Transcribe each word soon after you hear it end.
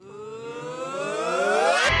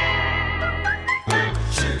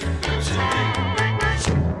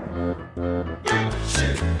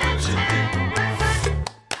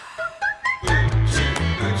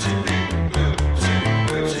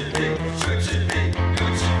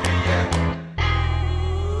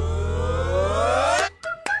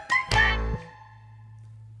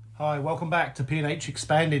welcome back to P&H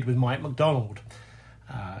Expanded with Mike McDonald.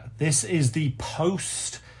 This is the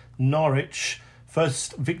post-Norwich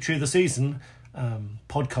first victory of the season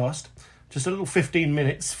podcast. Just a little 15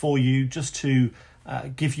 minutes for you just to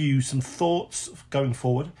give you some thoughts going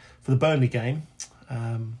forward for the Burnley game.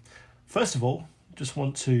 First of all, just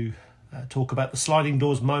want to talk about the sliding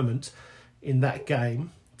doors moment in that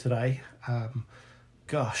game today.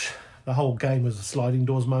 The whole game was a sliding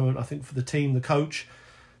doors moment, I think, for the team, the coach,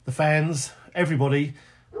 the fans, everybody.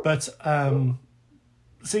 But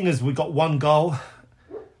seeing as we got one goal,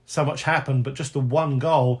 so much happened, but just the one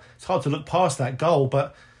goal, it's hard to look past that goal.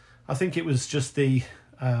 But I think it was just the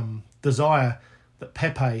desire that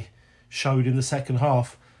Pepe showed in the second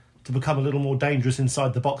half to become a little more dangerous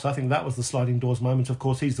inside the box. I think that was the sliding doors moment. Of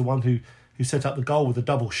course, he's the one who set up the goal with a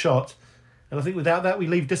double shot. And I think without that, we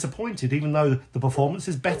leave disappointed, even though the performance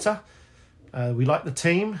is better. We like the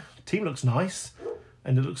team. The team looks nice,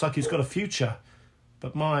 and it looks like he's got a future.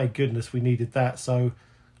 But my goodness, we needed that. So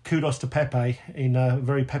kudos to Pepe in a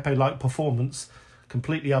very Pepe-like performance,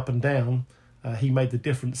 completely up and down. He made the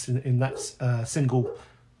difference in that single,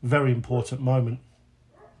 very important moment.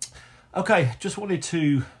 Okay, just wanted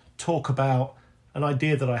to talk about an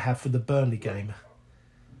idea that I have for the Burnley game.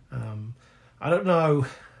 I don't know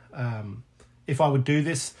if I would do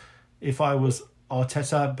this if I was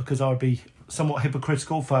Arteta, because I would be somewhat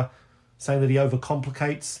hypocritical for saying that he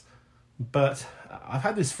overcomplicates. But I've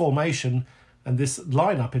had this formation and this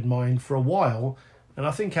lineup in mind for a while, and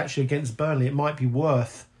I think actually against Burnley it might be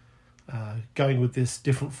worth going with this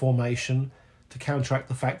different formation to counteract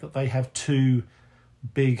the fact that they have two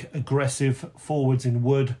big aggressive forwards in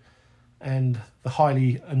Wood and the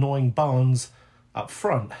highly annoying Barnes up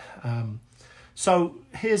front. So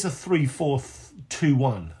here's a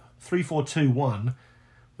 3-4-2-1. 3-4-2-1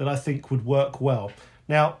 that I think would work well.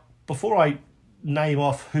 Now, before I name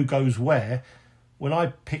off who goes where, when I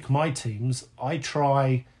pick my teams, I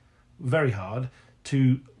try very hard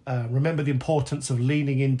to remember the importance of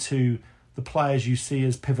leaning into the players you see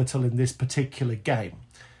as pivotal in this particular game.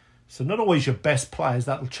 So not always your best players,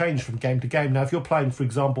 that'll change from game to game. Now, if you're playing, for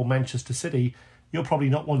example, Manchester City, you're probably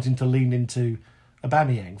not wanting to lean into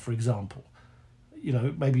Aubameyang, for example. You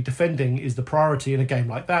know, maybe defending is the priority in a game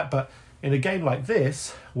like that, but in a game like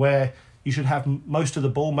this, where you should have most of the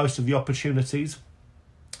ball, most of the opportunities,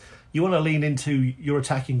 you want to lean into your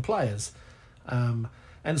attacking players.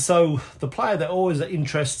 And so the player that always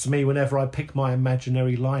interests me whenever I pick my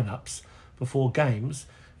imaginary lineups before games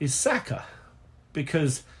is Saka,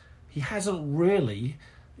 because he hasn't really,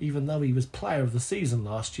 even though he was player of the season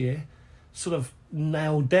last year, sort of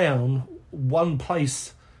nailed down one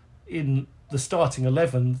place in the starting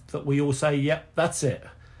 11 that we all say, yep, that's it.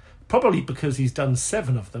 Probably because he's done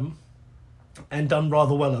 7 of them and done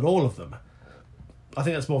rather well at all of them. I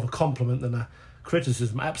think that's more of a compliment than a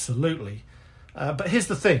criticism, absolutely. But here's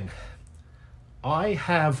the thing. I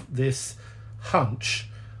have this hunch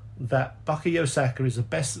that Bukayo Saka is a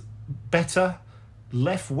better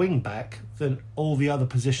left wing back than all the other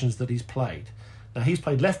positions that he's played. Now, he's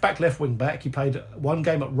played left back, left wing back. He played one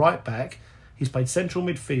game at right back. He's played central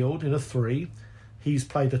midfield in a 3. He's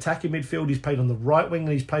played attacking midfield. He's played on the right wing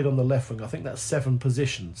and he's played on the left wing. I think that's 7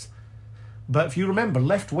 positions. But if you remember,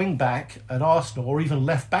 left wing back at Arsenal, or even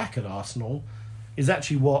left back at Arsenal, is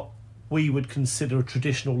actually what we would consider a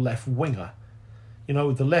traditional left winger. You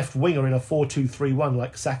know, the left winger in a 4-2-3-1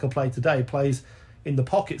 like Saka played today plays in the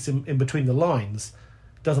pockets in between the lines,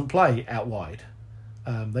 doesn't play out wide.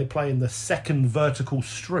 They play in the second vertical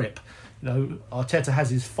strip. You know, Arteta has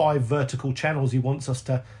his 5 vertical channels he wants us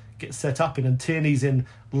to get set up in, and Tierney's in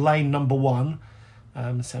lane number 1.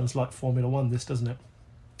 Sounds like Formula 1, this, doesn't it?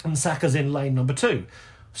 And Saka's in lane number 2.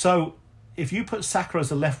 So if you put Saka as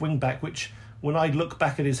a left wing back, which when I look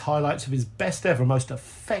back at his highlights of his best ever, most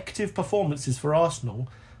effective performances for Arsenal,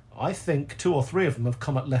 I think 2 or 3 of them have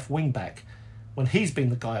come at left wing back when he's been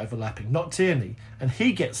the guy overlapping, not Tierney. And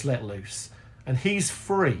he gets let loose and he's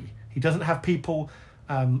free. He doesn't have people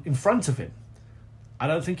in front of him. I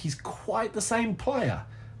don't think he's quite the same player.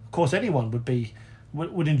 Of course, anyone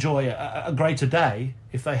would enjoy a greater day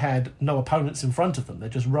if they had no opponents in front of them. They're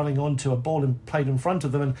just running onto a ball and played in front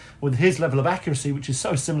of them, and with his level of accuracy, which is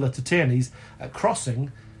so similar to Tierney's at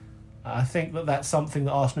crossing, I think that's something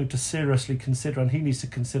that Arsenal need to seriously consider, and he needs to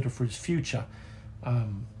consider for his future.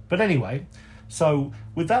 But anyway, so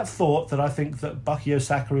with that thought that I think that Bukayo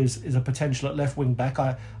Saka is a potential at left wing back,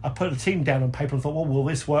 I put a team down on paper and thought, well, will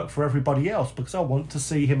this work for everybody else? Because I want to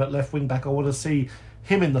see him at left wing back. I want to see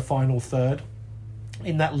him in the final third,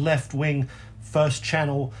 in that left wing first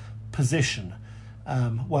channel position.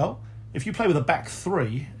 Well, if you play with a back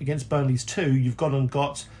three against Burnley's two, you've gone and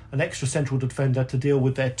got an extra central defender to deal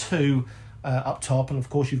with their two up top, and of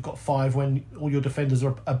course you've got five when all your defenders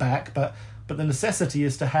are back. But the necessity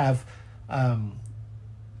is to have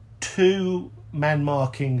two man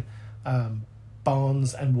marking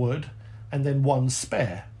Barnes and Wood, and then one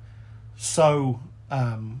spare. So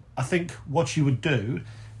I think what you would do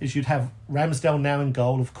is you'd have Ramsdale now in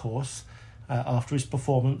goal, of course, after his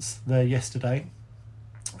performance there yesterday.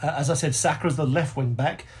 As I said, Saka as the left wing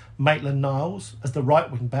back, Maitland-Niles as the right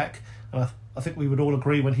wing back. And I think we would all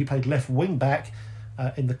agree when he played left wing back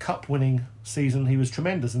in the cup winning season, he was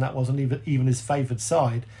tremendous, and that wasn't even his favoured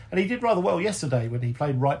side. And he did rather well yesterday when he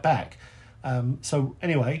played right back. So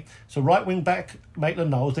right wing back,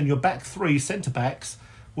 Maitland-Niles. Then your back three centre backs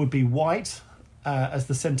would be White as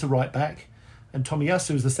the centre right back, and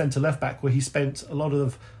Tomiyasu as the centre left back, where he spent a lot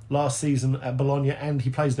of last season at Bologna, and he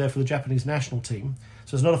plays there for the Japanese national team.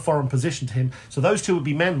 So it's not a foreign position to him. So those two would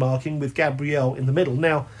be man marking with Gabriel in the middle.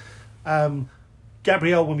 Now,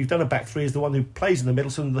 Gabriel, when we've done a back three, is the one who plays in the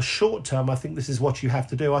middle. So in the short term, I think this is what you have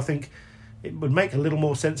to do. I think it would make a little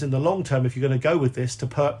more sense in the long term, if you're going to go with this, to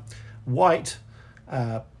put White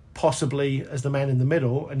possibly as the man in the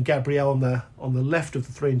middle and Gabriel on the left of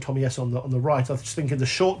the three and Tomiyasu on the right. I just think in the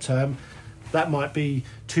short term that might be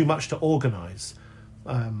too much to organise.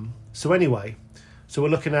 So we're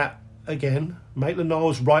looking at, again,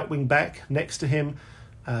 Maitland-Niles right wing back. Next to him,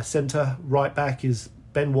 centre right back is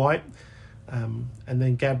Ben White, and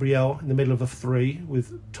then Gabriel in the middle of the three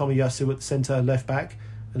with Tomiyasu at centre left back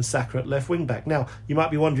and Saka at left wing back. Now you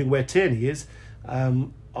might be wondering where Tierney is.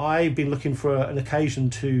 I've been looking for an occasion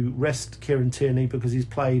to rest Kieran Tierney because he's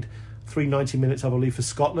played 390 minutes, I believe, for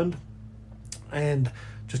Scotland, and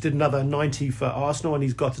just did another 90 for Arsenal, and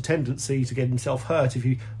he's got a tendency to get himself hurt if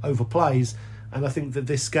he overplays. And I think that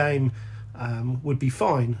this game would be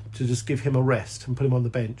fine to just give him a rest and put him on the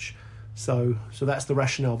bench. So that's the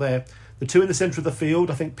rationale there. The two in the centre of the field,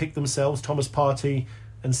 I think, pick themselves, Thomas Partey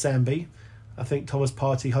and Sambi. I think Thomas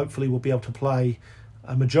Partey hopefully will be able to play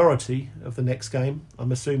a majority of the next game.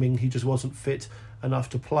 I'm assuming he just wasn't fit enough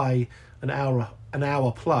to play an hour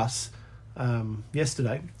plus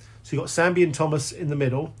yesterday. So you've got Sambi and Thomas in the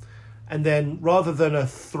middle, and then rather than a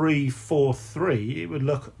 3-4-3, it would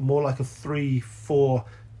look more like a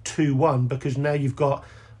 3-4-2-1, because now you've got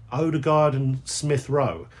Odegaard and Smith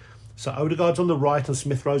Rowe. So Odegaard's on the right and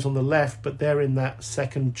Smith Rowe's on the left, but they're in that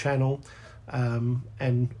second channel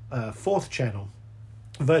and fourth channel,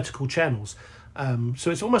 vertical channels.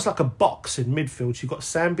 So it's almost like a box in midfield. So you've got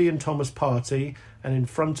Sambi and Thomas Partey, and in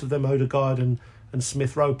front of them Odegaard and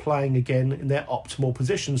Smith Rowe playing again in their optimal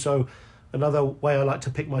position. So another way I like to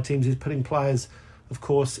pick my teams is putting players, of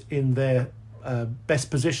course, in their best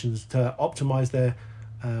positions to optimise their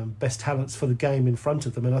best talents for the game in front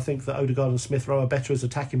of them. And I think that Odegaard and Smith Rowe are better as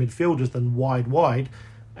attacking midfielders than wide,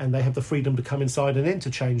 and they have the freedom to come inside and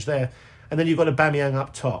interchange there. And then you've got Aubameyang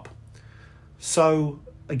up top. So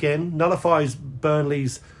again, nullifies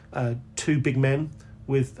Burnley's two big men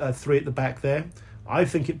with three at the back there. I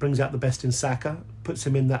think it brings out the best in Saka, puts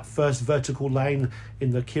him in that first vertical lane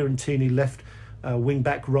in the Kieran Tierney left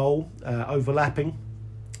wing-back role, overlapping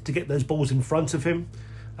to get those balls in front of him.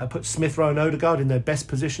 Puts Smith Rowe and Odegaard in their best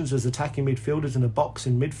positions as attacking midfielders in a box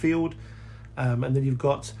in midfield. And then you've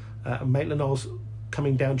got Maitland-Niles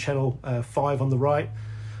coming down channel 5 on the right.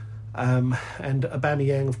 And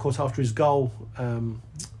Aubameyang, of course, after his goal.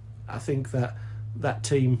 I think that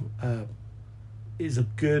team is a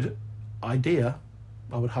good idea,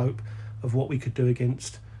 I would hope, of what we could do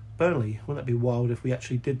against Burnley. Wouldn't that be wild if we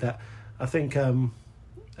actually did that? I think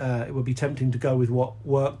it would be tempting to go with what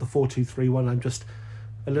worked, the 4-2-3-1. I'm just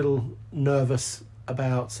a little nervous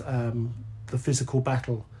about the physical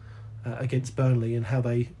battle against Burnley and how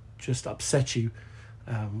they just upset you.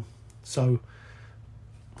 So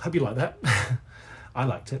hope you like that. I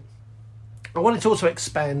liked it. I wanted to also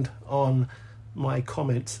expand on my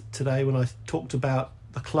comment today when I talked about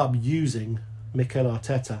the club using Mikel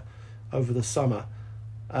Arteta over the summer.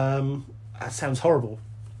 That sounds horrible,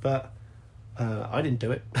 but I didn't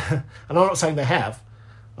do it. And I'm not saying they have.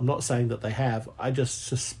 I'm not saying that they have. I just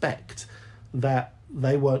suspect that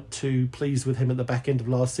they weren't too pleased with him at the back end of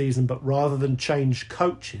last season, but rather than change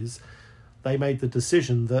coaches, they made the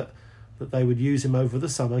decision that they would use him over the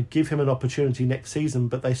summer, give him an opportunity next season,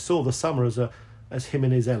 but they saw the summer as him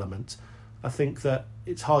in his element. I think that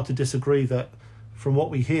it's hard to disagree that from what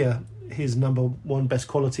we hear, his number one best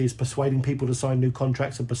quality is persuading people to sign new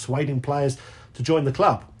contracts and persuading players to join the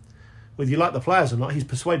club. Whether you like the players or not, he's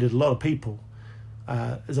persuaded a lot of people.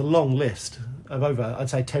 There's a long list of over, I'd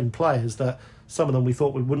say, 10 players that some of them we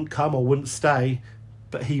thought wouldn't come or wouldn't stay,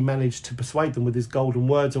 but he managed to persuade them with his golden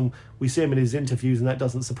words, and we see him in his interviews, and that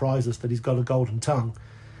doesn't surprise us that he's got a golden tongue.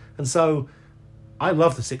 And so I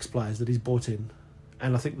love the 6 players that he's brought in,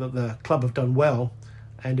 and I think that the club have done well.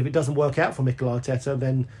 And if it doesn't work out for Mikel Arteta,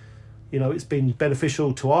 then it's been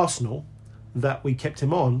beneficial to Arsenal that we kept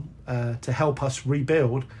him on to help us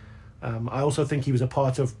rebuild. I also think he was a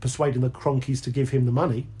part of persuading the Kroenkes to give him the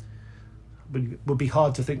money. But it would be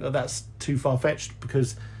hard to think that that's too far-fetched,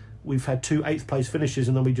 because we've had 2 8th-place finishes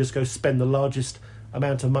and then we just go spend the largest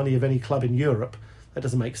amount of money of any club in Europe. That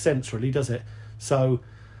doesn't make sense, really, does it? So,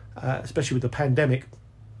 especially with the pandemic.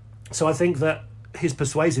 So I think that his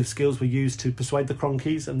persuasive skills were used to persuade the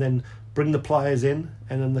Kroenkes and then bring the players in,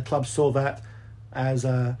 and then the club saw that as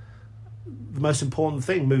the most important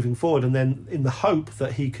thing moving forward, and then in the hope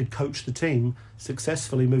that he could coach the team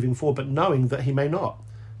successfully moving forward, but knowing that he may not,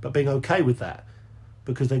 but being okay with that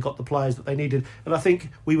because they got the players that they needed. And I think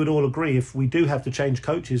we would all agree, if we do have to change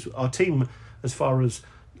coaches, our team, as far as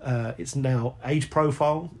its now age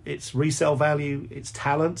profile, its resale value, its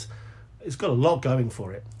talent, it's got a lot going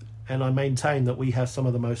for it. And I maintain that we have some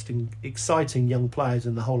of the most exciting young players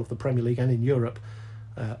in the whole of the Premier League and in Europe,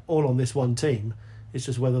 all on this one team. It's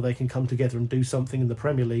just whether they can come together and do something in the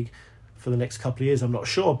Premier League for the next couple of years, I'm not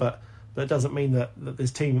sure. But that doesn't mean that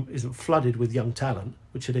this team isn't flooded with young talent,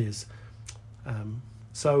 which it is.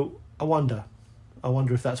 So I wonder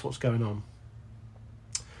if that's what's going on.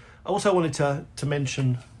 I also wanted to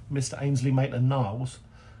mention Mr. Ainsley Maitland-Niles.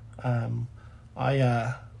 I'm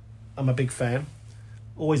a big fan.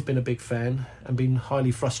 Always been a big fan, and been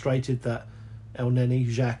highly frustrated that El Neni,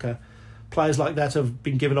 Xhaka, players like that have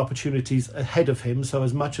been given opportunities ahead of him. So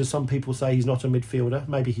as much as some people say he's not a midfielder,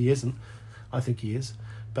 maybe he isn't. I think he is.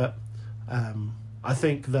 But I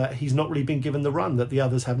think that he's not really been given the run that the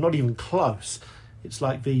others have, not even close. It's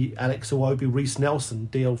like the Alex Iwobi-Reece Nelson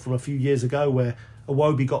deal from a few years ago, where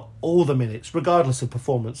Iwobi got all the minutes, regardless of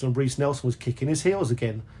performance, and Reece Nelson was kicking his heels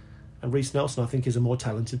again. And Reece Nelson, I think, is a more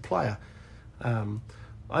talented player.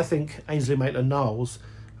 I think Ainsley Maitland-Niles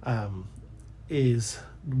is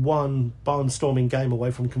one barnstorming game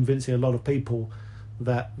away from convincing a lot of people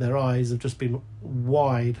that their eyes have just been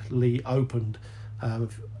widely opened.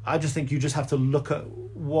 I just think you just have to look at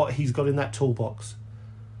what he's got in that toolbox.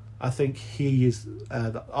 I think he is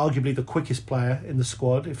arguably the quickest player in the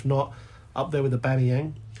squad, if not up there with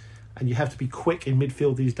Aubameyang. And you have to be quick in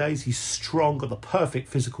midfield these days. He's strong, got the perfect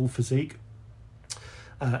physical physique.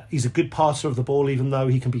 He's a good passer of the ball, even though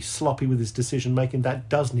he can be sloppy with his decision-making. That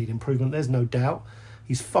does need improvement, there's no doubt.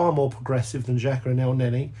 He's far more progressive than Xhaka and El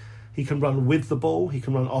Neni. He can run with the ball, he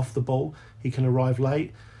can run off the ball, he can arrive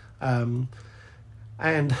late. And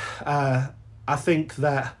I think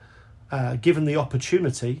that given the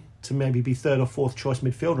opportunity to maybe be 3rd or 4th choice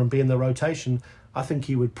midfielder and be in the rotation, I think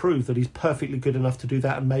he would prove that he's perfectly good enough to do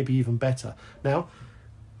that, and maybe even better. Now,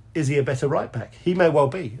 is he a better right-back? He may well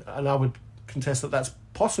be, and I would contest that that's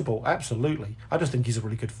possible, absolutely. I just think he's a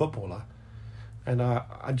really good footballer. And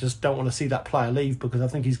I just don't want to see that player leave, because I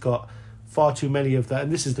think he's got far too many of that.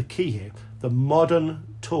 And this is the key here, the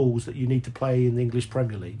modern tools that you need to play in the English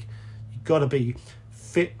Premier League. You've got to be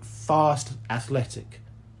fit, fast, athletic.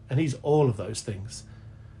 And he's all of those things.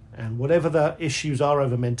 And whatever the issues are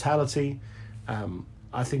over mentality,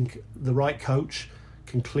 I think the right coach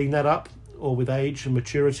can clean that up, or with age and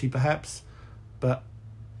maturity perhaps. But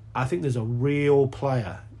I think there's a real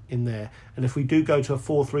player in there. And if we do go to a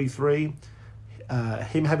 4-3-3,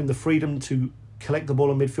 him having the freedom to collect the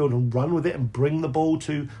ball in midfield and run with it and bring the ball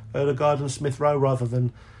to Ødegaard and Smith Rowe rather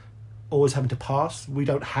than always having to pass. We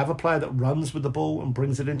don't have a player that runs with the ball and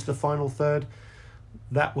brings it into the final third.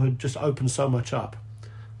 That would just open so much up.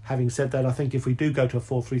 Having said that, I think if we do go to a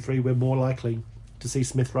 4-3-3, we're more likely to see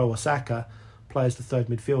Smith Rowe or Saka play as the 3rd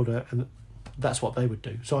midfielder, and that's what they would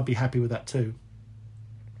do. So I'd be happy with that too.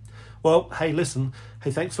 Well, hey, listen.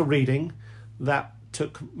 Hey, thanks for reading. That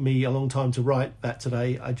took me a long time to write that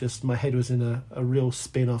today. My head was in a real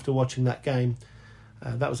spin after watching that game.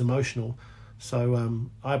 That was emotional. So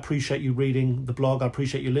I appreciate you reading the blog. I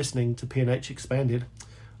appreciate you listening to P&H Expanded.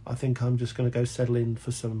 I think I'm just going to go settle in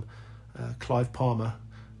for some Clive Palmer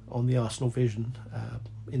on the Arsenal Vision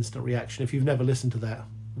instant reaction. If you've never listened to that,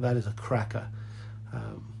 that is a cracker.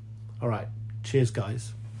 All right. Cheers,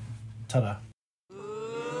 guys. Ta-da.